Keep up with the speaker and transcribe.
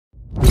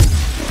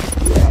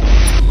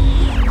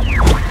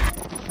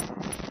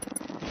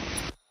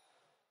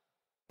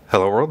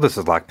Hello world, this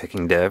is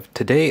LockpickingDev.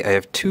 Today I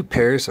have two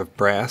pairs of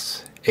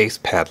brass ace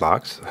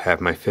padlocks. I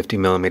have my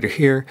 50mm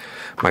here,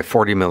 my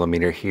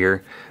 40mm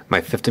here.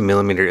 My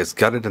 50mm is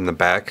gutted in the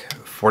back.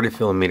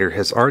 40mm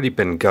has already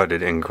been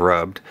gutted and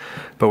grubbed,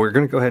 but we're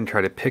going to go ahead and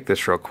try to pick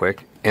this real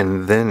quick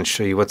and then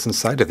show you what's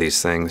inside of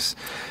these things.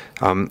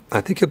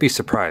 I think you'll be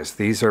surprised.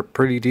 These are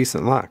pretty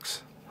decent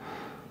locks.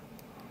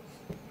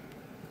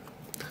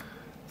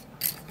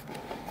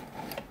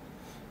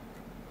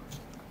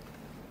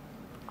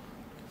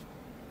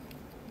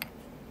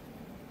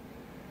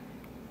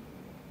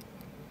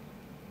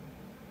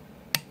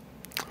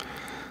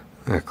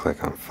 I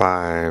click on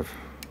 5,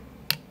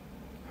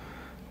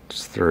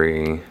 it's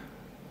 3,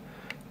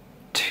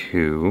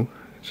 2,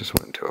 it just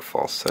went into a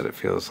false set, it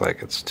feels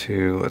like it's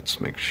 2, let's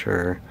make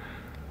sure.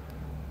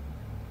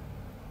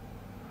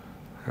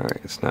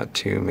 Alright, it's not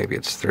 2, maybe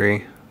it's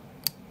 3.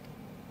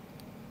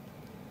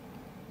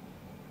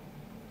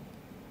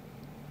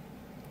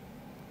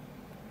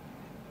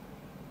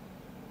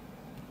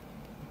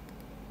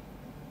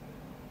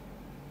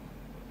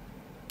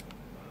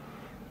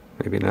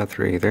 Maybe not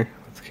 3 either.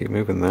 Let's keep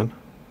moving then.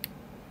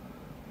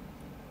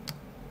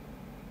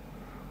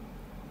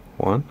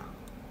 1.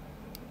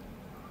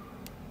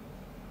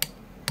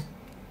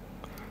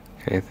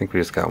 Okay, I think we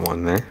just got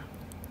 1 there.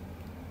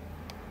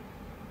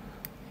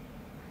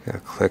 Gotta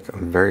click,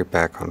 I'm very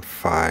back on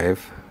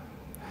 5.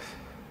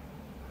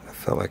 That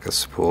felt like a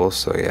spool,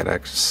 so yeah,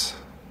 that's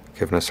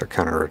giving us our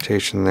counter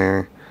rotation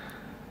there.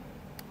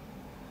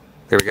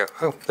 There we go.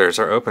 Oh, there's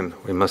our open.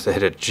 We must have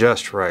hit it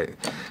just right.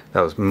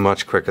 That was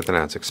much quicker than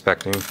I was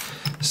expecting.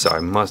 So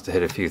I must have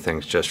hit a few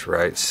things just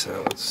right.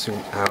 So let's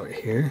zoom out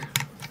here.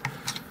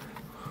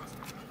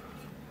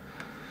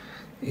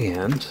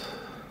 And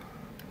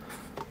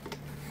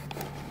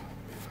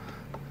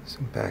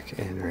zoom back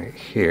in right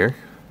here.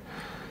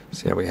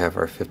 So yeah, we have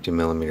our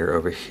 50mm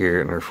over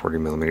here and our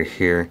 40mm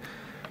here.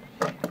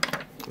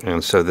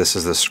 And so this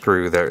is the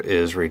screw that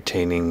is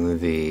retaining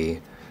the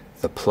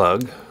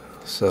plug.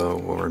 So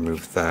we'll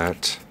remove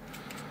that.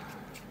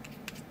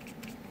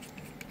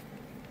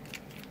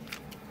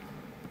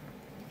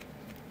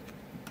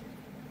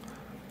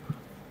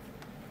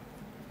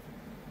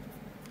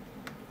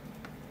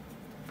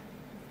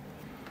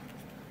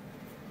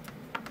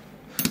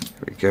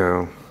 There we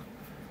go.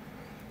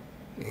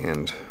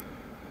 And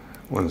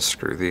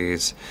unscrew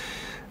these.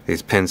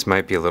 These pins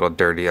might be a little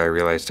dirty. I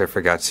realized I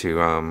forgot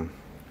to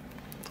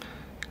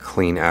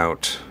clean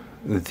out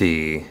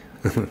the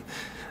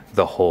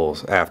the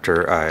holes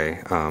after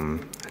I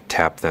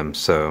tapped them,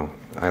 so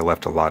I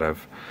left a lot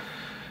of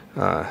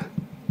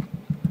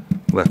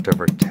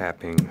leftover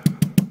tapping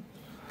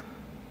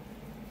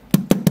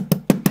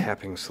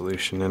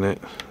solution in it.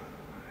 There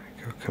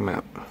you go, come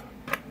out.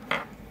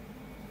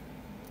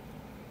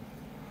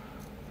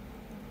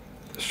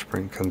 The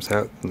spring comes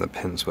out and the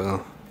pins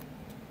will.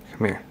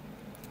 Come here.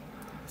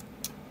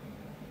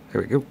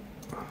 There we go.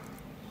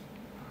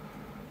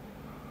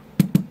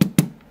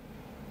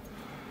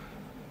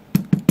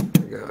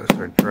 There's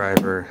our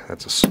driver.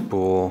 That's a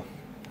spool.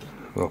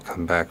 We'll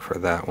come back for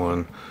that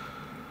one.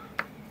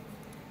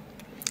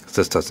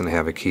 This doesn't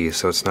have a key,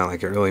 so it's not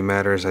like it really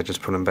matters. I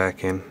just put them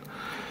back in.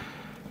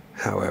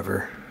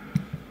 However,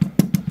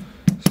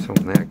 so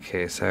in that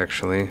case,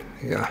 actually,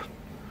 yeah.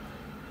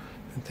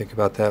 Think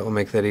about that. We'll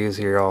make that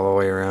easier all the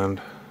way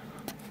around.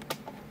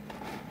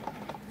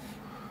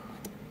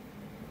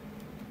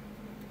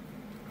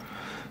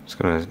 Just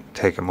going to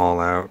take them all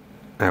out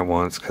at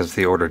once because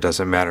the order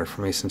doesn't matter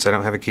for me since I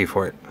don't have a key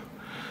for it.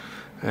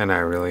 And I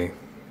really,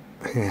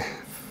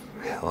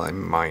 hell, I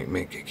might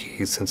make a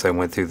key since I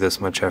went through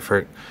this much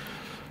effort.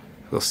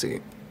 We'll see.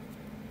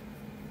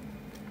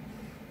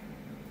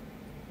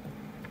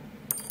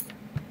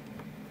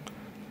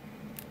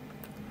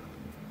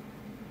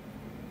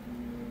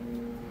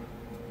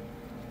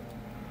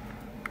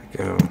 There we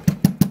go.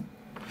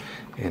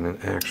 And then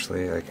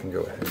actually I can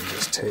go ahead and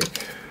just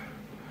take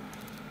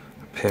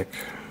a pick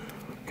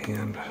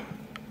and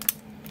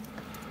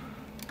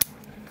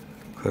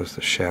close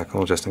the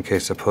shackle just in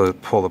case I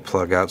pull the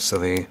plug out so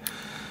the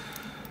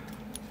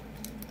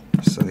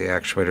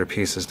actuator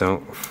pieces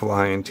don't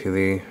fly into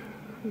the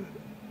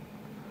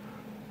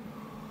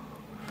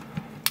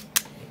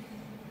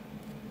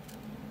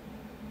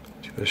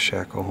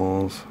shackle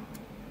holes.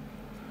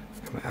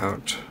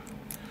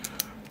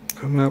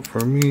 Come out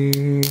for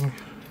me.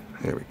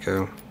 There we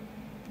go.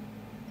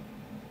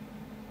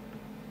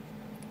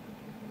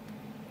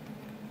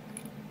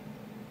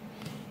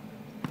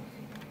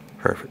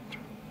 Perfect.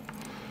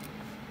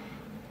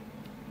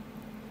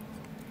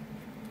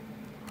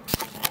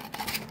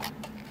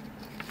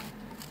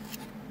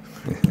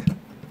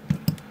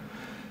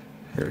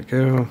 There we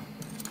go.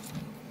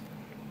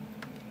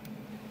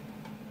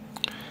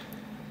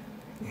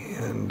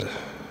 And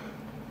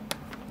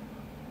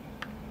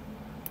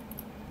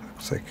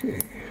looks like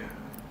a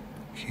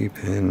key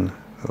pin.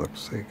 That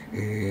looks like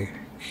a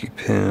key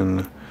pin.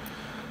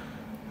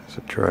 There's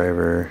a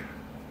driver.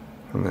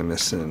 What am I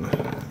missing?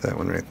 That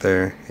one right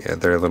there. Yeah,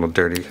 they're a little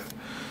dirty.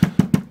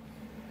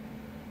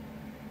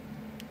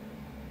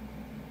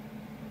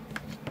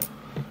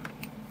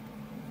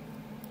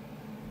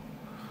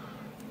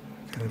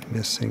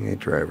 Missing a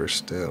driver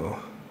still.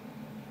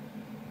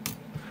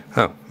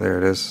 Oh, there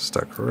it is,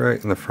 stuck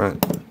right in the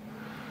front.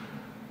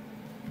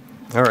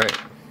 Alright,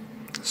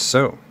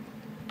 so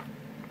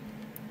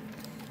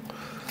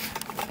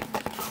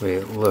if we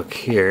look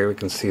here, we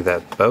can see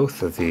that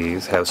both of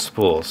these have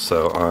spools.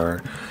 So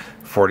our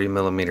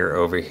 40mm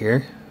over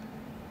here,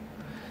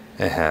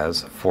 it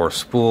has 4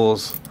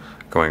 spools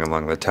going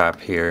along the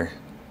top here.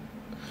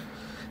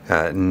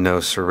 No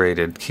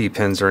serrated key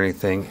pins or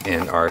anything.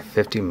 And our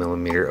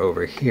 50mm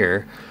over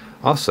here,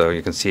 also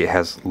you can see it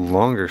has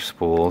longer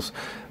spools,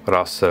 but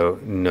also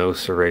no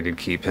serrated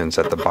key pins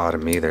at the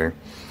bottom either.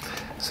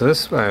 So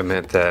this is why I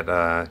meant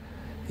that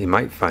you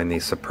might find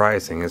these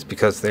surprising, is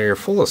because they're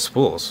full of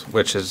spools,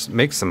 which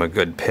makes them a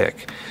good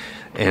pick.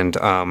 And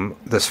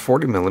this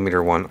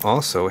 40mm one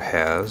also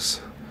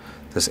has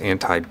this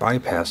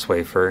anti-bypass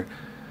wafer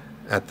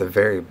at the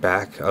very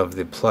back of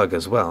the plug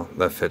as well.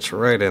 That fits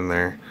right in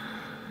there.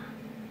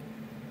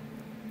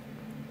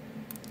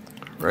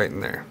 Right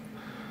in there.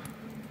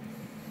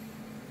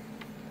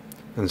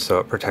 And so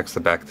it protects the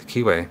back of the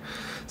keyway.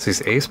 So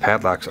these Ace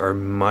padlocks are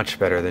much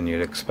better than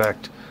you'd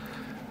expect.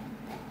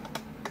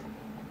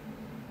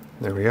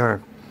 There we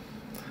are.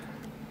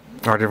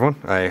 Alright everyone,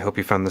 I hope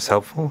you found this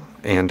helpful.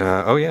 And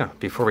oh yeah,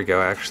 before we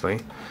go actually,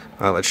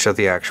 let's show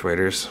the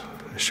actuators.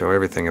 Show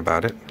everything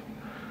about it.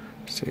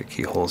 See the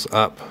keyhole's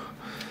up.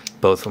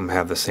 Both of them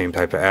have the same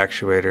type of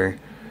actuator,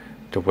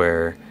 to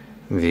where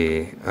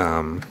the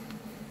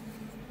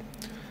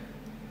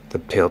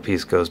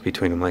tailpiece goes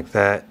between them like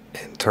that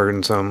and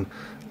turns them,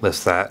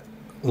 lifts that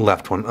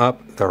left one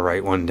up, the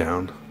right one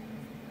down.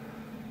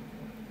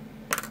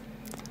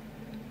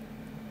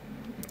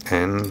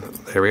 And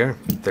there we are.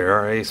 There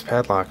are Ace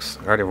padlocks.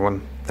 Alright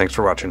everyone, thanks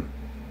for watching.